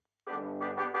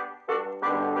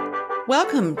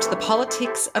Welcome to the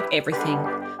Politics of Everything.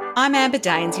 I'm Amber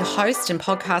Daines, your host and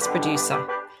podcast producer.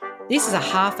 This is a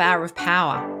half hour of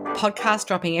power, a podcast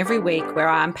dropping every week where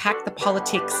I unpack the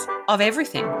politics of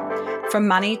everything, from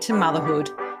money to motherhood,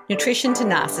 nutrition to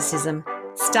narcissism,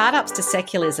 startups to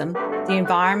secularism, the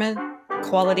environment,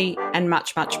 quality, and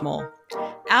much, much more.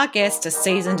 Our guests are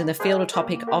seasoned in the field or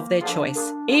topic of their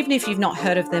choice, even if you've not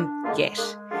heard of them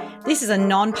yet. This is a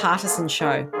non-partisan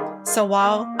show. So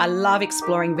while I love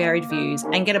exploring varied views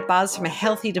and get a buzz from a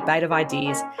healthy debate of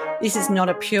ideas, this is not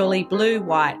a purely blue,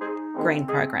 white, green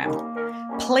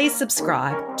program. Please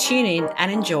subscribe, tune in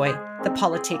and enjoy the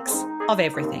politics of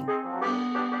everything.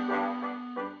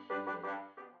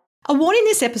 A warning: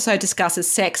 this episode discusses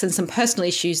sex and some personal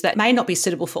issues that may not be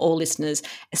suitable for all listeners,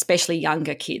 especially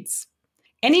younger kids.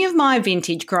 Any of my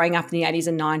vintage growing up in the 80s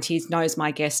and 90s knows my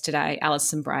guest today,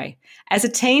 Alison Brahe. As a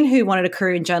teen who wanted a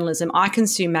career in journalism, I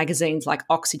consumed magazines like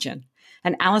Oxygen.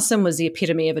 And Alison was the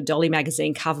epitome of a Dolly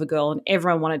magazine cover girl, and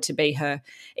everyone wanted to be her.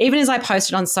 Even as I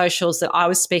posted on socials that I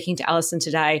was speaking to Alison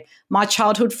today, my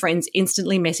childhood friends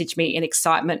instantly messaged me in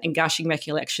excitement and gushing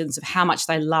recollections of how much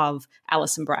they love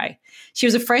Alison Brahe. She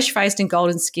was a fresh-faced and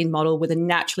golden-skinned model with a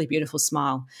naturally beautiful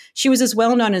smile. She was as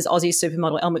well known as Aussie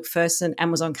supermodel Elle Macpherson and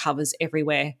was on covers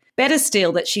everywhere. Better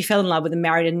still that she fell in love with and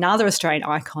married another Australian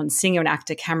icon, singer and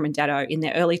actor Brahe-Daddo, in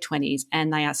their early 20s,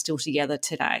 and they are still together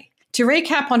today. To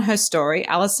recap on her story,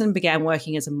 Alison began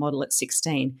working as a model at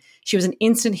 16. She was an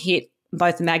instant hit in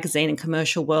both the magazine and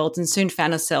commercial worlds and soon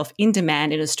found herself in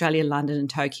demand in Australia, London and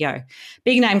Tokyo.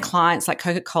 Big-name clients like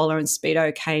Coca-Cola and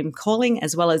Speedo came calling,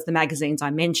 as well as the magazines I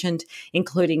mentioned,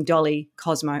 including Dolly,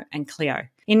 Cosmo and Clio.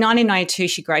 In 1992,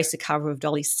 she graced the cover of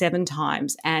Dolly 7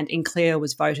 times, and in Clio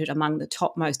was voted among the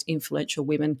top most influential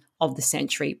women of the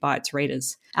century by its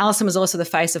readers. Alison was also the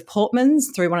face of Portman's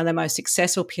through one of their most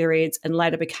successful periods and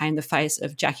later became the face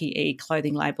of Jackie E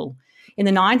clothing label. In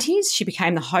the 90s, she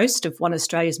became the host of one of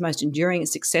Australia's most enduring and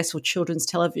successful children's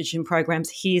television programs,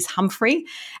 Here's Humphrey,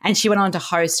 and she went on to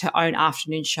host her own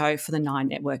afternoon show for the Nine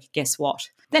Network, Guess What?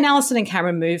 Then Alison and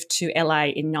Cameron moved to LA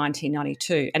in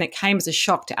 1992, and it came as a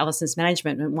shock to Alison's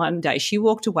management when one day she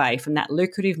walked away from that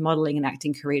lucrative modelling and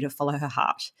acting career to follow her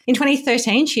heart. In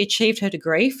 2013, she achieved her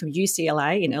degree from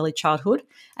UCLA in early childhood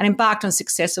and embarked on a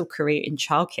successful career in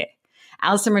childcare.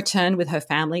 Alison returned with her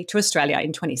family to Australia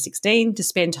in 2016 to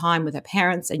spend time with her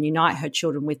parents and unite her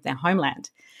children with their homeland.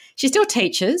 She still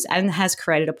teaches and has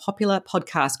created a popular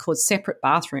podcast called Separate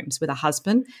Bathrooms with her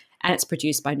husband, and it's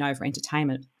produced by Nova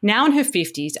Entertainment. Now in her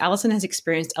 50s, Alison has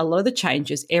experienced a lot of the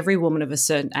changes every woman of a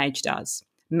certain age does.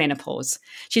 Menopause.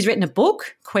 She's written a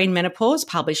book, Queen Menopause,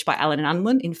 published by Allen &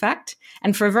 Unwin, in fact,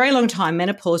 and for a very long time,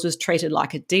 menopause was treated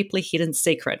like a deeply hidden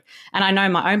secret. And I know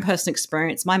my own personal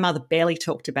experience, my mother barely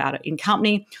talked about it in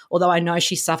company, although I know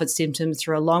she suffered symptoms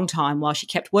for a long time while she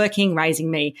kept working, raising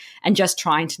me, and just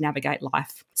trying to navigate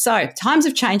life. So times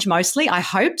have changed mostly, I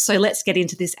hope, so let's get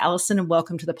into this, Alison, and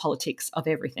welcome to the Politics of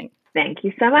Everything. Thank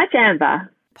you so much,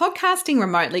 Amber. Podcasting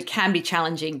remotely can be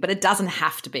challenging, but it doesn't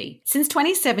have to be. Since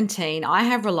 2017, I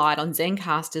have relied on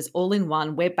Zencastr's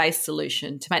all-in-one web-based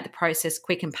solution to make the process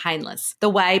quick and painless, the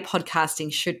way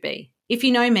podcasting should be. If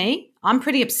you know me, I'm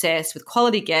pretty obsessed with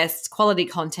quality guests, quality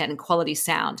content, and quality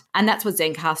sound, and that's what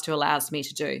Zencastr allows me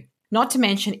to do. Not to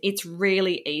mention, it's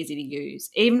really easy to use,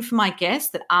 even for my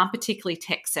guests that aren't particularly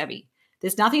tech-savvy.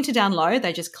 There's nothing to download,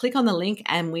 they just click on the link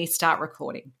and we start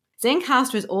recording.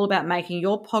 Zencastr is all about making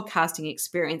your podcasting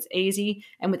experience easy,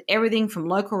 and with everything from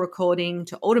local recording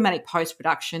to automatic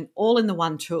post-production all in the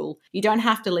one tool, you don't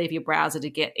have to leave your browser to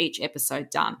get each episode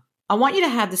done. I want you to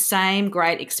have the same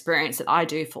great experience that I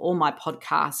do for all my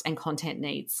podcasts and content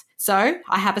needs. So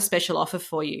I have a special offer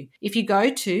for you. If you go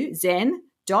to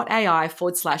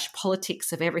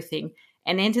zen.ai/politics of everything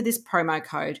and enter this promo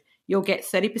code, you'll get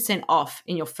 30% off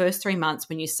in your first 3 months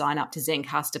when you sign up to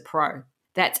Zencastr Pro.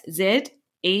 That's ZEN.AI,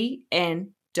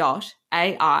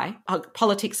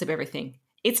 politics of everything.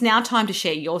 It's now time to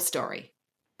share your story.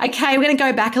 Okay, we're going to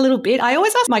go back a little bit. I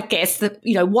always ask my guests that,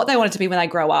 what they wanted to be when they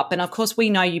grow up. And of course, we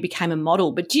know you became a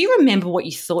model, but do you remember what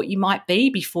you thought you might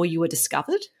be before you were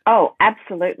discovered? Oh,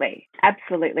 absolutely.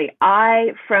 Absolutely.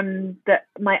 From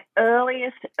my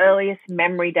earliest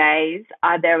memory days,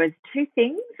 there was 2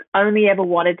 things I only ever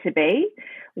wanted to be.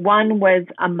 One was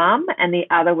a mum and the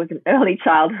other was an early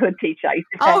childhood teacher.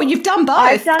 Oh, you've done both.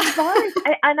 I've done both.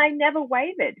 And I never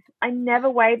wavered. I never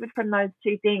wavered from those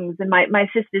two things. And my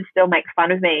sisters still make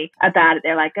fun of me about it.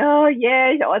 They're like, oh,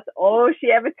 yeah, that's all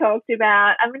she ever talked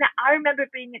about. I mean, I remember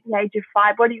being at the age of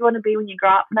 5, what do you want to be when you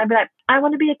grow up? And I'd be like, I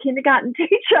want to be a kindergarten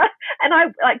teacher. And I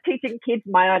like teaching kids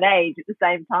my own age at the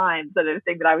same time, sort of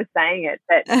thing that I was saying it.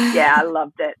 But yeah, I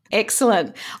loved it.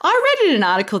 Excellent. I read in an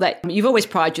article that you've always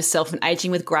prided yourself on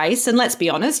aging with grace. And let's be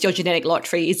honest, your genetic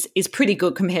lottery is pretty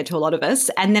good compared to a lot of us.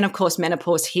 And then, of course,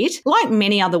 menopause hit. Like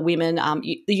many other women,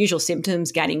 the usual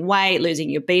symptoms, gaining weight, losing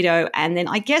your libido, and then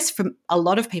I guess from a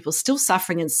lot of people still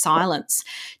suffering in silence.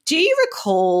 Do you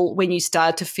recall when you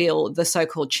started to feel the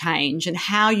so-called change and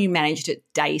how you managed it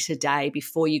day to day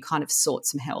before you kind of sought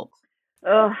some help?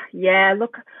 Oh, yeah.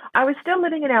 Look, I was still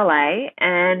living in LA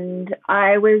and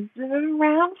I was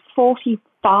around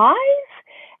 45.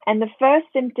 And the first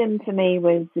symptom for me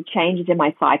was the changes in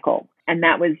my cycle. And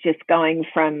that was just going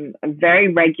from a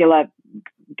very regular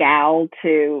gal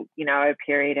to, a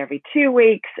period every 2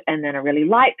 weeks and then a really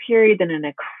light period and then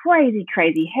a crazy,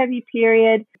 crazy heavy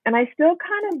period. And I still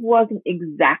kind of wasn't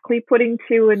exactly putting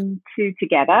 2 and 2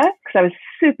 together because I was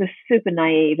super, super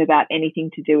naive about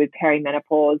anything to do with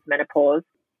perimenopause, menopause.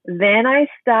 Then I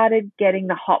started getting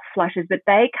the hot flushes, but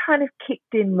they kind of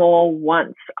kicked in more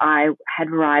once I had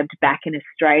arrived back in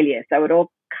Australia. So it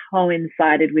all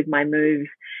coincided with my move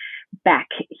back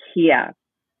here.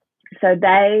 So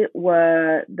they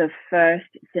were the first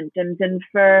symptoms. And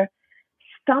for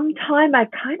some time, I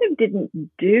kind of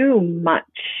didn't do much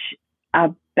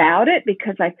about it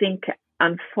because I think,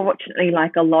 unfortunately,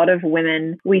 like a lot of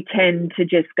women, we tend to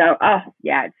just go, oh,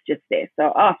 yeah, it's just this,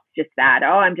 or oh, it's just that,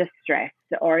 oh, I'm just stressed,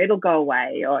 or it'll go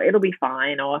away, or it'll be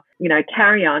fine, or,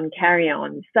 carry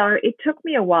on. So it took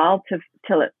me a while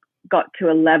till it got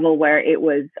to a level where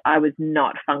I was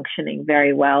not functioning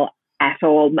very well at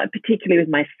all, particularly with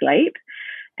my sleep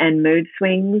and mood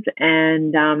swings.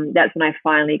 And that's when I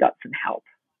finally got some help.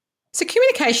 So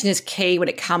communication is key when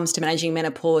it comes to managing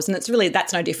menopause, and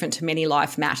that's no different to many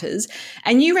life matters.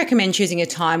 And you recommend choosing a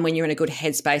time when you're in a good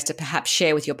headspace to perhaps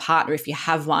share with your partner, if you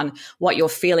have one, what you're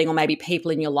feeling, or maybe people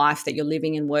in your life that you're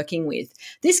living and working with.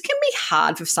 This can be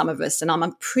hard for some of us, and I'm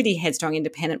a pretty headstrong,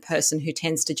 independent person who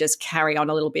tends to just carry on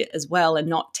a little bit as well and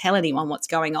not tell anyone what's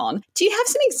going on. Do you have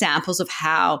some examples of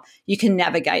how you can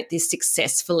navigate this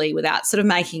successfully without sort of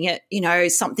making it,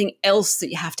 something else that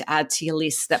you have to add to your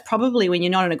list that probably when you're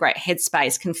not in a great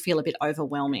headspace can feel a bit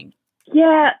overwhelming?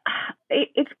 Yeah,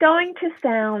 it's going to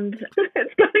sound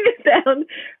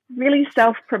really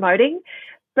self-promoting,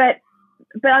 but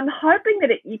I'm hoping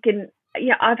that you can.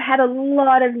 I've had a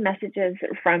lot of messages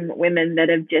from women that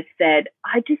have just said,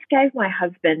 I just gave my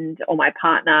husband or my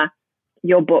partner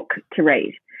your book to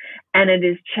read, and it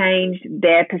has changed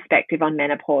their perspective on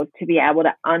menopause to be able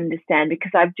to understand,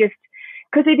 because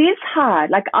it is hard.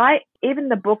 Like even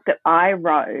the book that I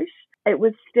wrote, it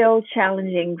was still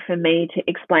challenging for me to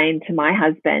explain to my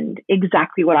husband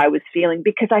exactly what I was feeling,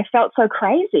 because I felt so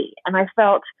crazy and I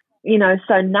felt,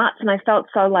 so nuts, and I felt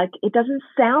so like it doesn't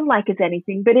sound like it's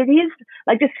anything, but it is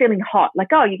like just feeling hot, like,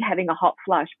 oh, you're having a hot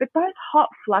flush. But those hot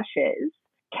flushes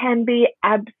can be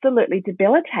absolutely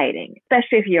debilitating,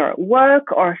 especially if you're at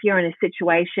work or if you're in a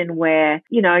situation where,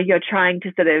 you're trying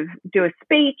to sort of do a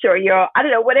speech or I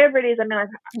don't know, whatever it is. I mean,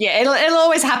 yeah, it'll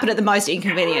always happen at the most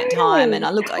inconvenient time. And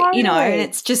and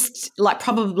it's just like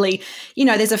probably,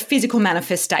 there's a physical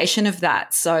manifestation of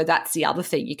that. So that's the other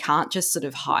thing. You can't just sort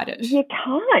of hide it. You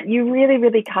can't. You really,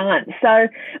 really can't. So,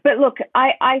 but look,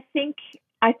 I think,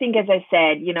 as I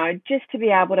said, just to be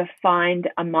able to find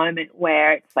a moment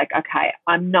where it's like, okay,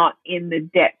 I'm not in the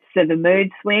depths of a mood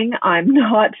swing. I'm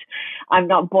not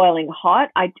boiling hot.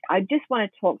 I just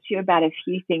want to talk to you about a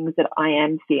few things that I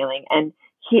am feeling, and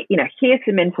here's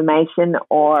some information,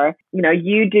 or,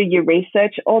 you do your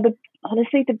research, or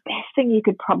honestly, the best thing you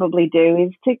could probably do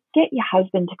is to get your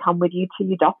husband to come with you to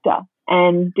your doctor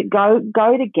and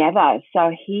go together,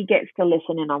 so he gets to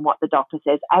listen in on what the doctor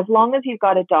says, as long as you've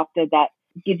got a doctor that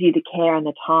gives you the care and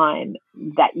the time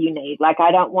that you need. Like,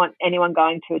 I don't want anyone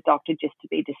going to a doctor just to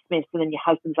be dismissed and then your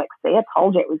husband's like, see, I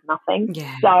told you it was nothing.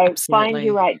 Yeah, so absolutely. Find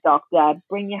your right doctor,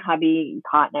 bring your hubby, your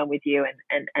partner with you,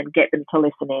 and get them to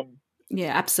listen in.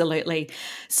 Yeah, absolutely.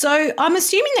 So I'm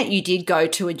assuming that you did go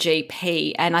to a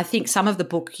GP, and I think some of the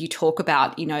book you talk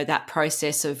about, that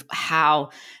process of how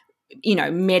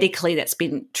medically that's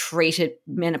been treated,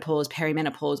 menopause,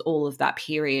 perimenopause, all of that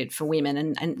period for women.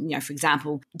 And for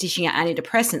example, dishing out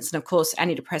antidepressants. And of course,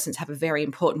 antidepressants have a very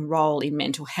important role in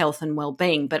mental health and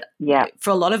well-being. But for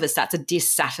a lot of us, that's a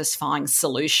dissatisfying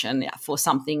solution for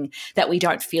something that we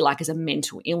don't feel like is a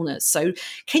mental illness. So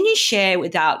can you share,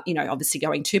 without, obviously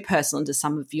going too personal into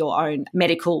some of your own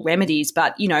medical remedies,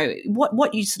 but,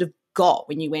 what you sort of got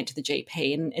when you went to the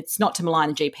GP? And it's not to malign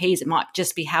the GPs, it might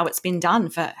just be how it's been done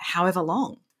for however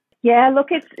long. Yeah, look,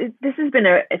 this has been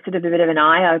a sort of a bit of an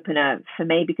eye-opener for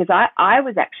me, because I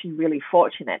was actually really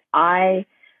fortunate. I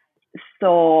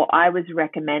was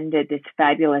recommended this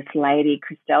fabulous lady,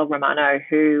 Christelle Romano,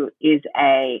 who is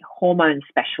a hormone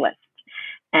specialist.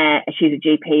 And she's a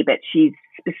GP, but she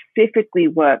specifically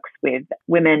works with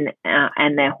women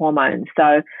and their hormones.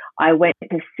 So I went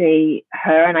to see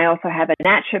her, and I also have a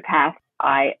naturopath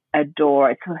I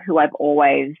adore. It's who I've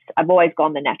always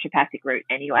gone the naturopathic route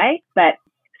anyway. But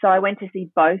so I went to see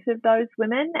both of those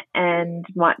women, and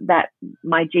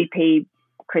my GP,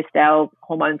 Christelle,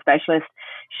 hormone specialist,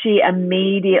 she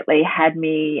immediately had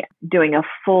me doing a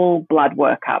full blood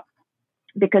workup,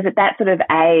 because at that sort of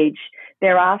age,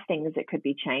 there are things that could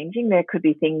be changing. There could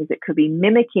be things that could be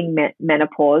mimicking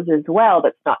menopause as well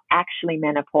that's not actually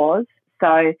menopause.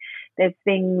 So there's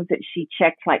things that she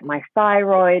checked, like my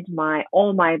thyroid,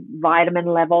 all my vitamin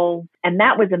levels. And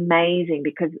that was amazing,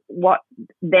 because what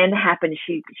then happened,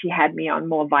 she had me on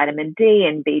more vitamin D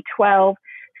and B12.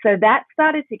 So that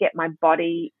started to get my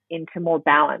body into more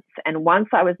balance. And once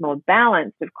I was more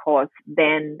balanced, of course,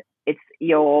 then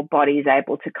your body is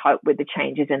able to cope with the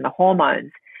changes in the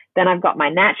hormones. Then I've got my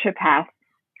naturopath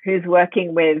who's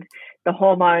working with the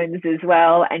hormones as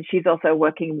well. And she's also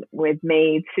working with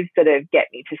me to sort of get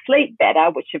me to sleep better,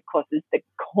 which of course is the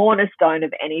cornerstone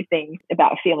of anything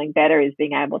about feeling better, is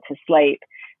being able to sleep.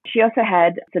 She also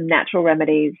had some natural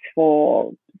remedies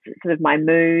for sort of my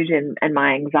mood and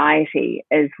my anxiety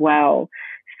as well.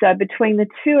 So between the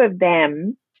two of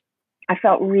them, I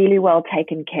felt really well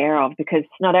taken care of, because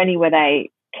not only were they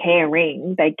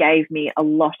caring, they gave me a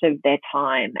lot of their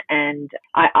time, and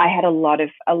I had a lot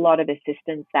of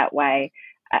assistance that way.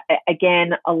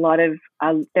 Again,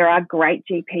 there are great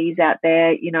GPs out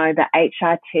there. The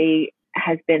HRT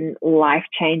has been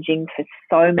life-changing for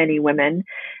so many women,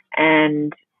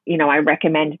 and I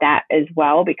recommend that as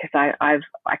well, because I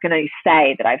can only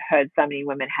say that I've heard so many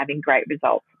women having great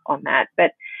results on that.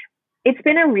 But it's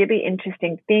been a really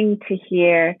interesting thing to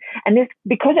hear. And this,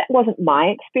 because it wasn't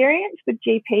my experience with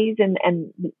GPs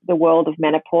and the world of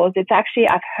menopause, it's actually,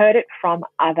 I've heard it from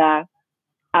other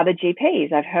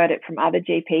GPs. I've heard it from other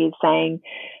GPs saying,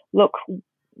 look,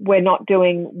 we're not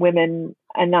doing women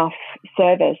enough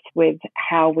service with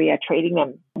how we are treating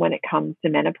them when it comes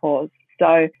to menopause.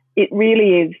 So it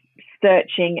really is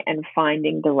searching and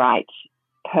finding the right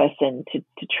person to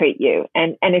treat you.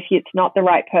 And if it's not the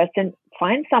right person,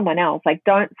 find someone else. Like,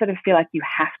 don't sort of feel like you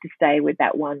have to stay with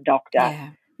that one doctor. Yeah.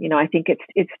 I think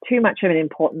it's too much of an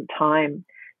important time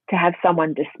to have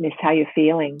someone dismiss how you're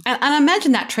feeling. And I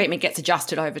imagine that treatment gets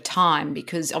adjusted over time,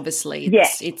 because obviously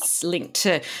it's linked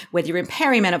to whether you're in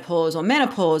perimenopause or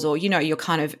menopause, or, you're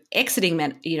kind of exiting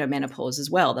menopause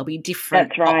as well. There'll be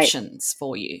different options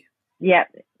for you. Yeah,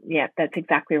 that's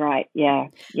exactly right. Yeah.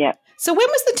 So when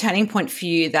was the turning point for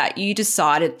you that you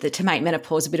decided to make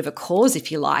menopause a bit of a cause,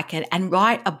 if you like, and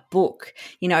write a book?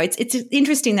 It's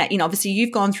interesting that, obviously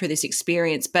you've gone through this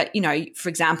experience, but, for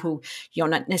example, you're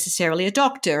not necessarily a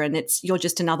doctor and you're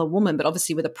just another woman, but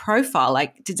obviously with a profile.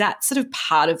 Like, did that sort of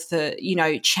part of the,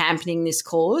 championing this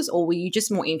cause, or were you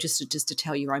just more interested just to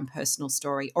tell your own personal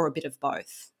story, or a bit of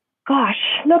both? Gosh,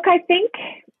 look, I think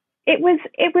it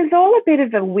was all a bit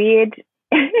of a weird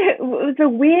it was a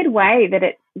weird way that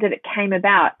it came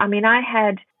about. I mean,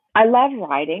 I love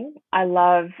writing.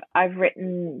 I've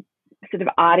written sort of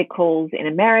articles in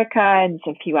America and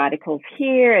a few articles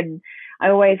here, and I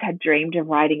always had dreamed of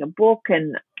writing a book,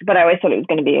 but I always thought it was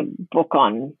going to be a book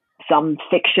on some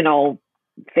fictional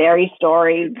fairy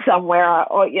story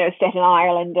somewhere, or set in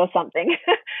Ireland or something.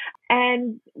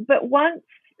 But once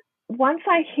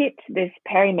I hit this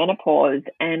perimenopause,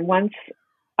 and once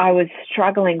I was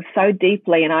struggling so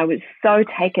deeply, and I was so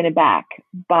taken aback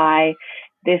by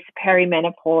this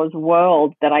perimenopause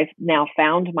world that I've now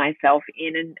found myself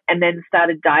in, and then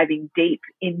started diving deep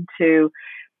into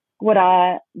what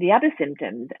are the other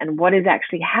symptoms and what is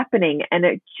actually happening. And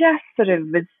it just sort of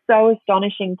was so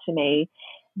astonishing to me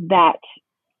that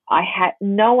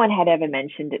no one had ever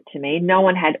mentioned it to me. No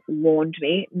one had warned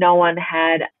me. No one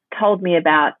had told me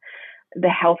about the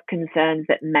health concerns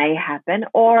that may happen,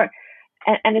 or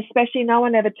and especially no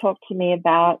one ever talked to me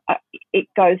about it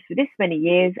goes for this many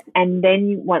years, and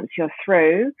then once you're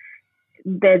through,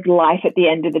 there's light at the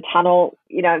end of the tunnel.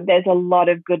 You know, there's a lot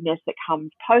of goodness that comes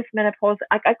post-menopause,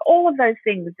 like all of those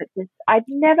things that just I'd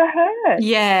never heard.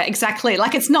 Yeah, exactly.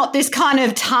 Like it's not this kind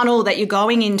of tunnel that you're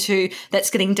going into that's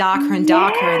getting darker and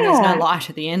darker and there's no light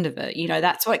at the end of it. You know,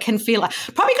 that's what it can feel like.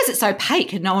 Probably because it's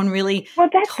opaque and no one really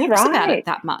talks about it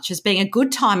that much as being a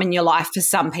good time in your life for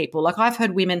some people. Like I've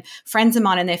heard women, friends of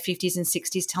mine in their 50s and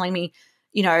 60s telling me,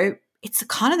 you know, it's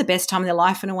kind of the best time of their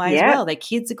life in a way as well. Their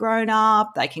kids are grown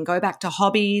up. They can go back to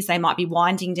hobbies. They might be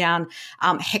winding down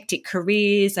hectic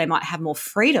careers. They might have more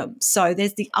freedom. So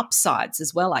there's the upsides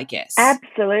as well, I guess.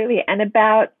 Absolutely. And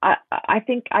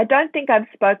I don't think I've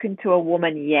spoken to a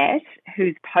woman yet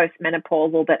who's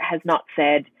postmenopausal that has not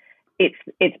said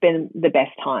it's been the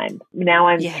best time. Now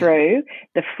I'm through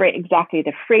the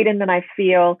freedom that I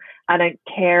feel. I don't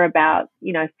care about,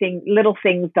 you know, little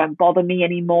things don't bother me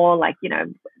anymore. Like, you know,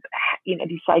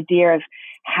 this idea of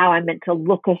how I'm meant to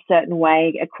look a certain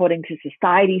way according to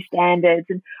society standards,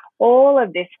 and all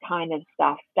of this kind of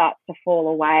stuff starts to fall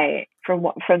away from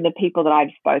the people that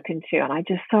I've spoken to. And I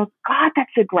just thought, God,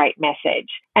 that's a great message.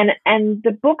 And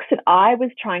the books that I was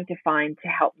trying to find to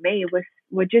help me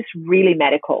were just really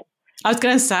medical. I was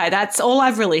going to say that's all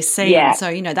I've really seen. Yeah. So,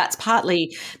 you know, that's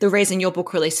partly the reason your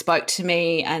book really spoke to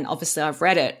me, and obviously I've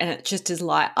read it and it just is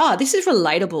like, oh, this is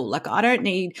relatable. Like I don't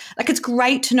need – like it's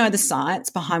great to know the science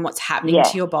behind what's happening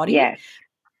to your body. Yeah.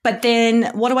 But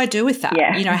then what do I do with that?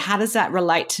 Yeah. You know, how does that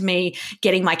relate to me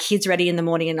getting my kids ready in the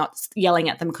morning and not yelling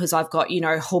at them because I've got, you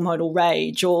know, hormonal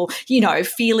rage, or, you know,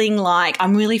 feeling like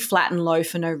I'm really flat and low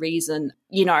for no reason,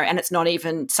 you know, and it's not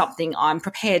even something I'm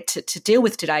prepared to deal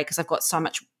with today because I've got so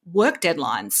much work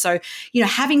deadlines. So, you know,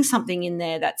 having something in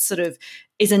there that sort of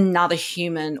is another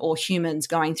human or humans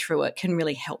going through it can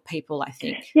really help people, I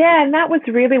think. Yeah, and that was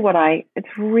really what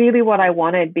I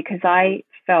wanted, because I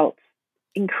felt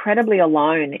incredibly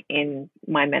alone in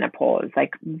my menopause,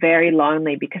 like very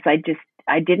lonely, because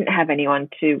I didn't have anyone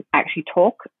to actually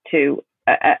talk to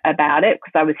about it,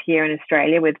 because I was here in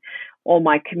Australia with all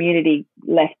my community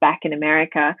left back in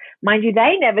America. Mind you,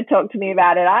 they never talked to me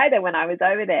about it either when I was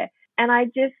over there. And I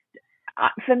just,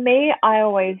 for me, I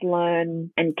always learn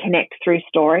and connect through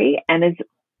story, and as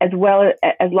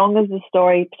long as the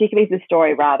story, particularly if the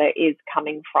story rather, is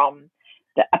coming from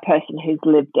a person who's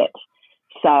lived it.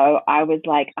 So I was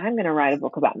like, I'm going to write a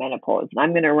book about menopause, and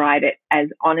I'm going to write it as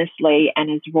honestly and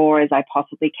as raw as I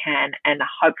possibly can, and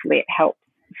hopefully it helps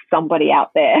somebody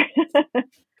out there.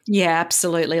 Yeah,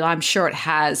 absolutely. I'm sure it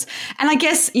has. And I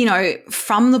guess, you know,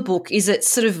 from the book, is it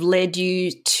sort of led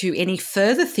you to any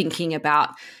further thinking about,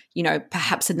 you know,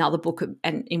 perhaps another book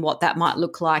and in what that might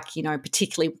look like, you know,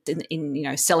 particularly in you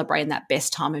know, celebrating that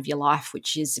best time of your life,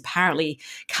 which is apparently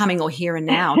coming or here and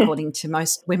now, according to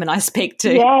most women I speak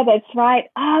to. Yeah, that's right.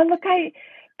 Oh, look,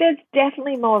 there's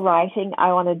definitely more writing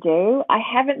I want to do. I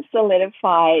haven't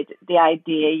solidified the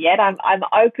idea yet. I'm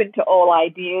open to all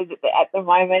ideas at the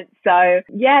moment. So,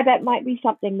 yeah, that might be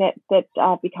something that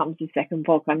becomes a second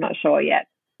book. I'm not sure yet.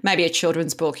 Maybe a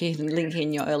children's book. You can link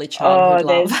in your early childhood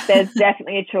love. There's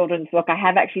definitely a children's book. I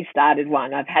have actually started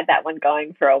one. I've had that one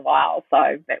going for a while,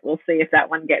 so we'll see if that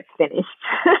one gets finished.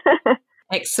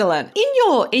 Excellent.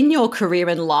 In your career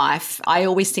and life, I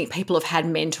always think people have had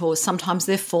mentors. Sometimes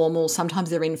they're formal, sometimes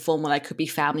they're informal. They could be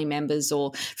family members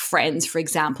or friends, for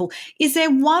example. Is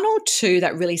there one or two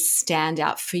that really stand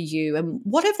out for you, and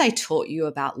what have they taught you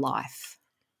about life?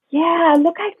 Yeah,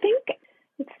 look, I think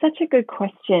it's such a good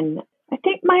question. I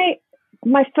think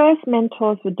my first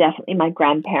mentors were definitely my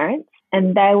grandparents,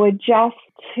 and they were just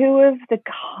two of the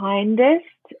kindest,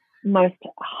 most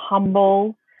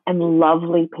humble and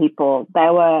lovely people. They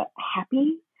were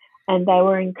happy, and they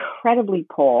were incredibly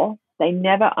poor. They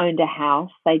never owned a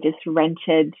house. They just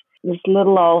rented this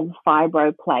little old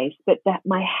fibro place. But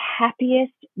my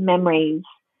happiest memories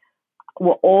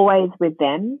were always with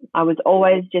them. I was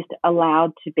always just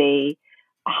allowed to be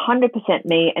 100%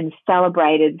 me and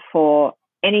celebrated for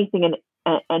anything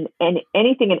and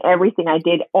anything and everything I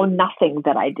did, or nothing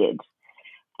that I did.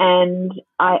 And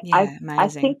I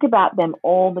think about them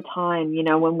all the time, you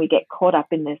know, when we get caught up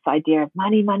in this idea of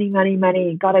money,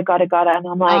 gotta. And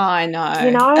I'm like, oh, I know.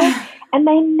 You know, and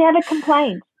they never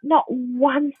complained. Not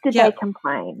once did they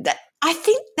complain. I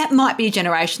think that might be a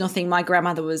generational thing. My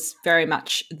grandmother was very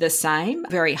much the same,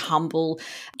 very humble.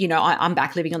 You know, I'm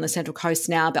back living on the Central Coast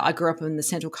now, but I grew up on the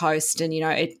Central Coast, and, you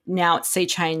know, now it's sea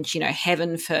change, you know,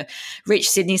 heaven for rich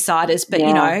Sydney-siders. But,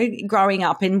 you know, growing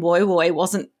up in Woy Woy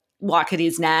wasn't like it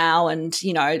is now, and,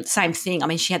 you know, same thing. I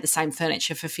mean, she had the same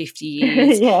furniture for 50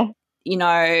 years.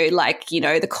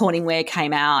 the Corningware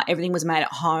came out, everything was made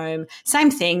at home.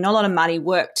 Same thing, not a lot of money,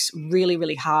 worked really,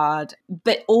 really hard,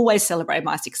 but always celebrated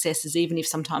my successes, even if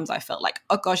sometimes I felt like,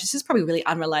 oh gosh, this is probably really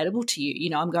unrelatable to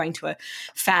you. I'm going to a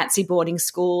fancy boarding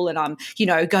school and I'm,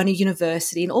 going to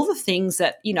university and all the things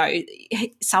that,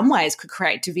 some ways could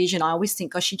create division. I always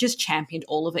think, gosh, she just championed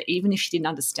all of it, even if she didn't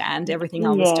understand everything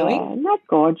I was doing. Yeah, that's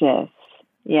gorgeous.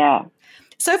 Yeah.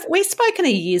 So if we spoke in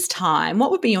a year's time,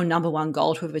 what would be your number one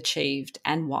goal to have achieved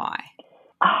and why?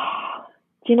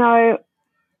 In a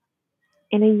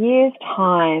year's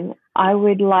time, I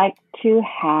would like to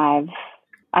have,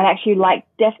 definitely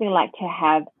like to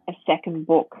have a second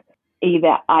book,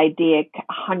 either idea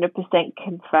 100%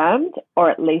 confirmed or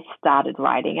at least started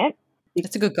writing it.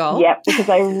 That's a good goal. Yeah, because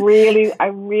I really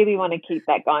want to keep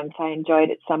that going because I enjoyed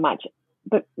it so much.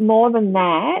 But more than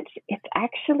that, it's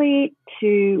actually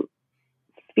to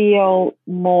feel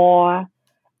more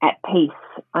at peace.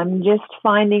 I'm just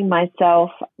finding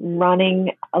myself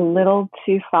running a little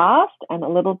too fast and a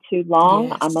little too long.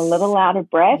 Yes. I'm a little out of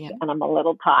breath and I'm a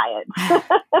little tired.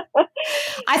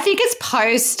 I think it's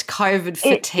post-COVID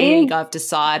fatigue, I've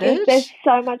decided. There's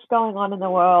so much going on in the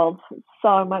world,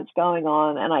 so much going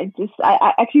on. And I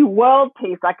actually, world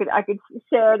peace, I could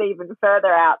share it even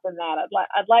further out than that.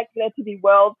 I'd like there to be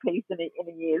world peace in a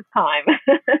year's time.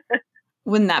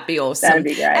 Wouldn't that be awesome? That'd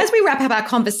be great. As we wrap up our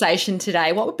conversation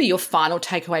today, what would be your final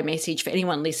takeaway message for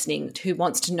anyone listening who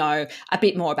wants to know a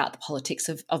bit more about the politics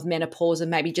of menopause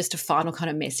and maybe just a final kind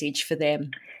of message for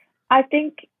them? I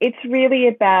think it's really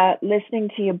about listening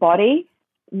to your body,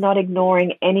 not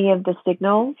ignoring any of the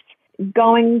signals,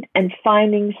 going and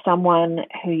finding someone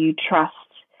who you trust,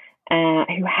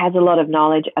 who has a lot of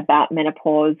knowledge about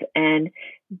menopause, and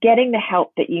getting the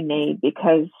help that you need,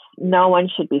 because no one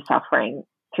should be suffering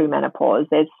through menopause.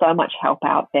 There's so much help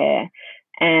out there,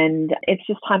 and it's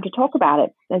just time to talk about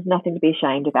it. There's nothing to be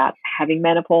ashamed about having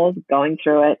menopause, going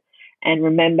through it, and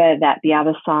remember that the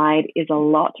other side is a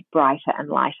lot brighter and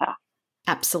lighter.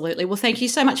 Absolutely. Well, thank you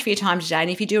so much for your time today. And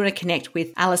if you do want to connect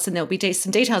with Alison, there'll be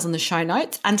some details on the show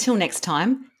notes. Until next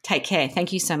time, take care.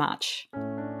 Thank you so much.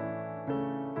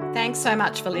 Thanks so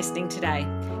much for listening today.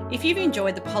 If you've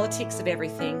enjoyed the politics of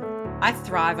everything, I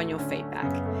thrive on your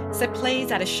feedback. So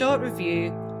please add a short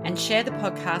review and share the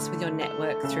podcast with your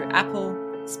network through Apple,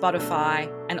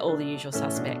 Spotify, and all the usual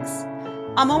suspects.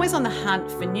 I'm always on the hunt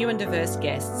for new and diverse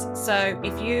guests, so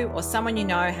if you or someone you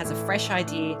know has a fresh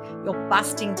idea you're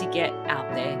busting to get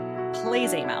out there,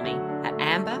 please email me at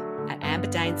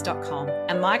amber@amberdanes.com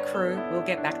and my crew will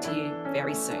get back to you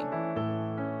very soon.